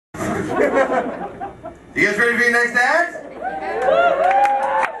You guys ready for your next act?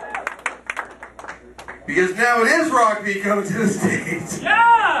 Because now it is Rökkvi coming to the stage.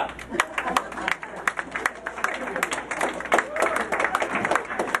 Yeah!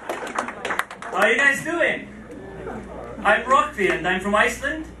 How are you guys doing? I'm Rökkvi and I'm from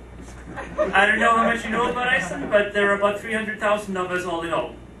Iceland. I don't know how much you know about Iceland, but there are about 300,000 of us all in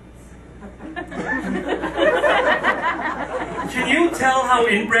all. Can you tell how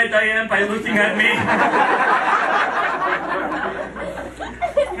inbred I am by looking at me?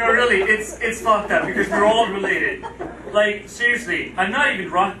 No, really, it's fucked up because we're all related. Like, seriously, I'm not even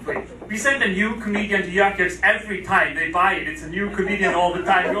Rökkvi. We send a new comedian to YukYuk every time they buy it. It's a new comedian all the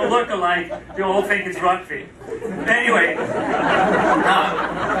time. We all look alike. We all think it's Rökkvi. Anyway.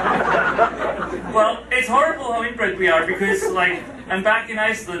 Well, it's horrible how inbred we are because, like, I'm back in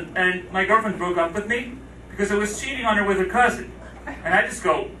Iceland and my girlfriend broke up with me because I was cheating on her with her cousin. And I just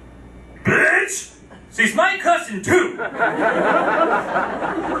go, bitch! She's my cousin too!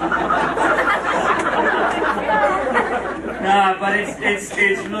 Nah, but it's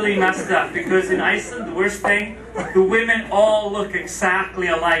really messed up because in Iceland, the worst thing, the women all look exactly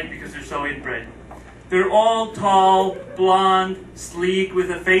alike because they're so inbred. They're all tall, blonde, sleek,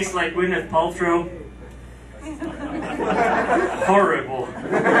 with a face like Gwyneth Paltrow. Horrible.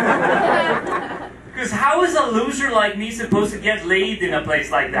 Because how is a loser like me supposed to get laid in a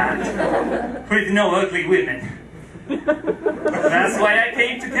place like that? With no ugly women. That's why I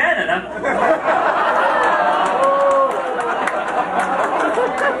came to Canada.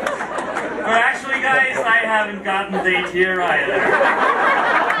 But actually, guys, I haven't gotten a date here either.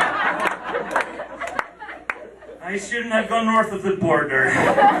 I shouldn't have gone north of the border.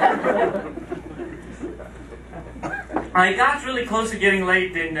 I got really close to getting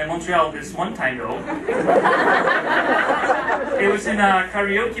laid in Montreal this one time though. It was in a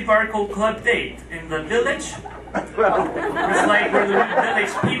karaoke bar called Club Date in the village. It's like where the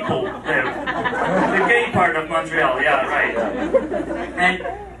village people live. The gay part of Montreal, yeah, right. And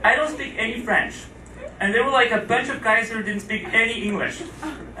I don't speak any French. And there were like a bunch of guys who didn't speak any English.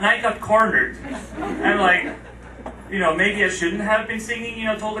 And I got cornered. I'm like, you know, maybe I shouldn't have been singing, you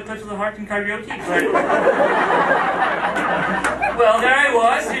know, Told the Clips of the Heart in karaoke, but... well, there I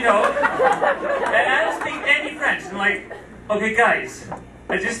was, you know, and I don't speak any French. I'm like, okay, guys,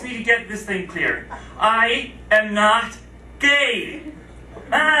 I just need to get this thing clear. I am not gay.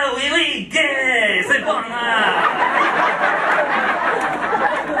 Ah, oui, oui, gay, c'est bon, ah.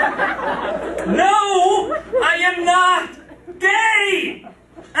 No, I am not gay.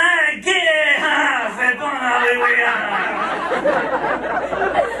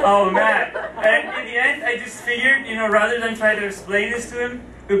 Oh man, and in the end I just figured, you know, rather than try to explain this to him,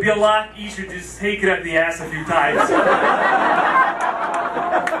 it would be a lot easier to just take it up the ass a few times.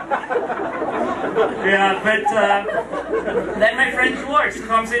 Yeah, but then my friend George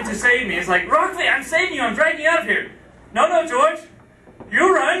comes in to save me. He's like, Rökkvi, I'm saving you, I'm dragging you out of here. No, no, George,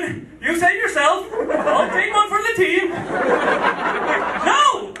 you run, you save yourself, I'll take one for the team.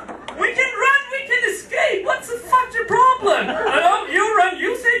 No! We can run, we can escape! What's the fuck's your problem? No, you run,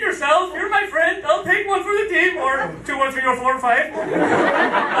 you save yourself, you're my friend, I'll take one for the team, or 2, 1, 3, or 4, or 5.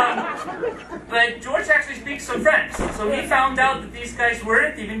 But George actually speaks some French, so he found out that these guys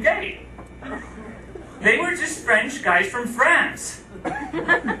weren't even gay. They were just French guys from France. To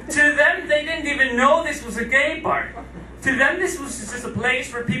them, they didn't even know this was a gay bar. To them, this was just a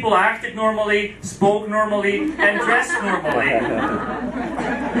place where people acted normally, spoke normally, and dressed normally.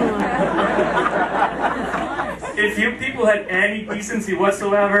 If you people had any decency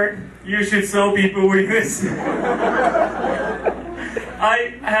whatsoever, you should so be booing this.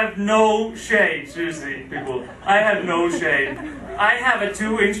 I have no shame, seriously, people. I have no shame. I have a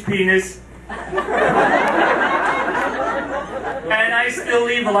 2-inch penis. And I still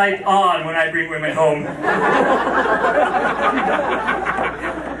leave the light on when I bring women home.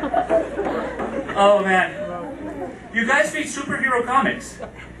 Oh man. You guys read superhero comics?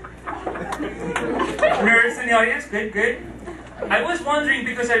 Nerds in the audience? Good, good. I was wondering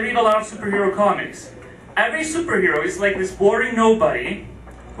because I read a lot of superhero comics. Every superhero is like this boring nobody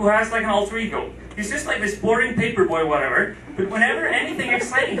who has like an alter ego. He's just like this boring paperboy, whatever. But whenever anything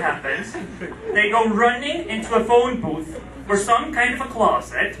exciting happens, they go running into a phone booth or some kind of a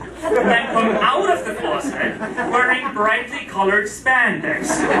closet, and then come out of the closet wearing brightly colored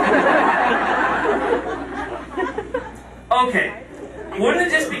spandex. Okay, wouldn't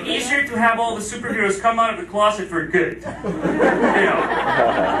it just be easier to have all the superheroes come out of the closet for good? You know.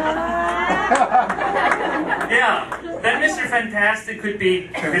 Yeah, then Mr. Fantastic could be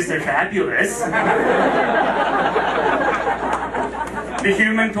Mr. Fabulous. The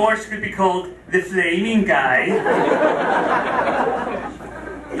Human Torch could be called the Flaming Guy.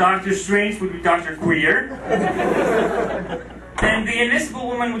 Doctor Strange would be Dr. Queer. And the Invisible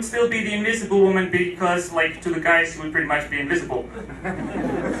Woman would still be the Invisible Woman because, like, to the guys, she would pretty much be invisible.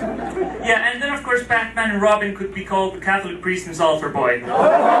 Yeah, and then of course Batman and Robin could be called the Catholic priest and altar boy.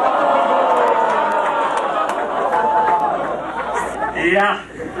 Yeah.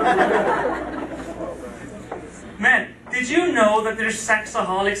 Man, did you know that there's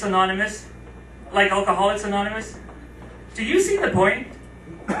Sexaholics Anonymous? Like Alcoholics Anonymous? Do you see the point?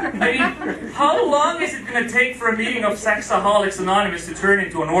 I mean, how long is it going to take for a meeting of Sexaholics Anonymous to turn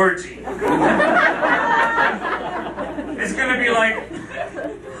into an orgy? It's going to be like,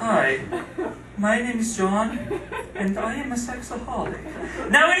 hi, my name is John, and I am a sexaholic.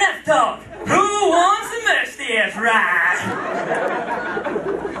 Now enough talk! Who wants a mustache ride?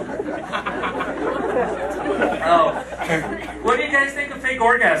 Oh. What do you guys think of fake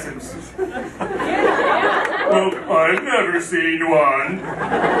orgasms? Well, I've never seen one.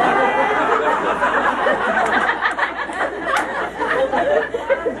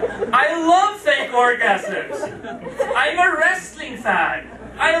 I love fake orgasms. I'm a wrestling fan.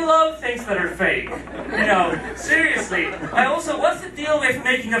 I love things that are fake. You know, seriously. I also, what's the deal with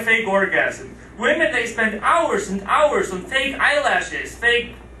making a fake orgasm? Women, they spend hours and hours on fake eyelashes,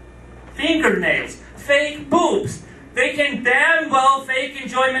 fake fingernails, fake boobs. They can damn well fake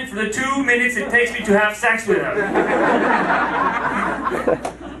enjoyment for the 2 minutes it takes me to have sex with them.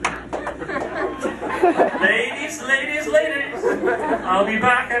 Ladies, ladies, ladies. I'll be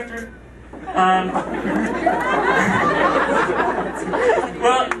back after.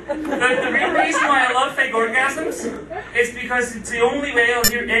 Well, the real reason why I love fake orgasms is because it's the only way I'll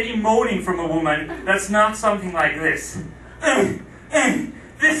hear any moaning from a woman that's not something like this.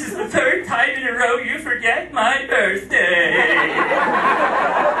 This is the 3rd time in a row you forget my birthday.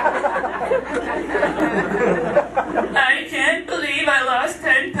 I can't believe I lost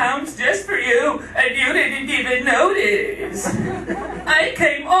 10 pounds just for you, and you didn't even notice. I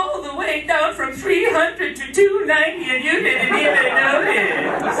came all the way down from 300 to 290, and you didn't even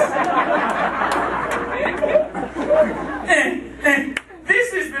notice.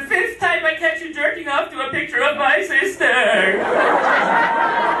 This is the 5th time I catch you jerking off to a picture of my sister.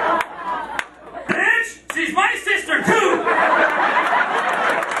 Bitch, she's my sister too!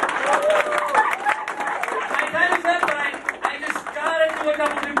 I kind of said, but I just gotta do a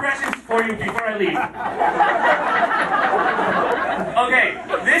couple of impressions for you before I leave. Okay,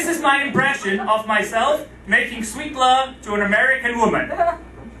 this is my impression of myself making sweet love to an American woman.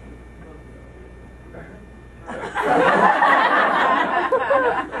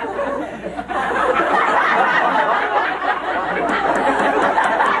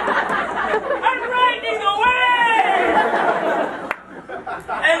 I'm riding away!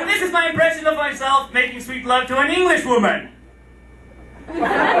 And this is my impression of myself making sweet love to an English woman.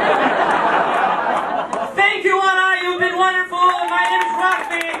 Thank you, Anna. You've been wonderful. My name is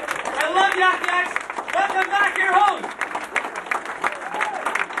Rökkvi. I love YukYuk. Welcome back, your host.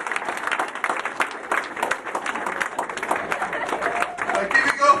 Keep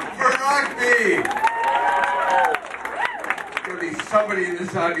it going for Rökkvi. There's going to be somebody in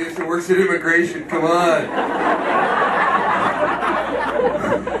this audience that works at immigration. Come on.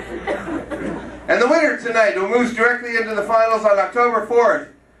 And the winner tonight, who moves directly into the finals on October 4th,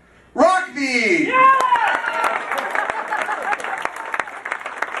 Rökkvi! Yeah!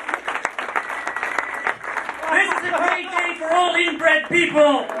 This is a great day for all inbred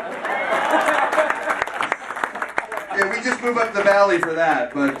people! Yeah, we just moved up the valley for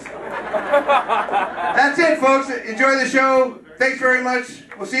that, but that's it, folks. Enjoy the show. Thanks very much.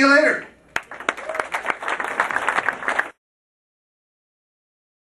 We'll see you later.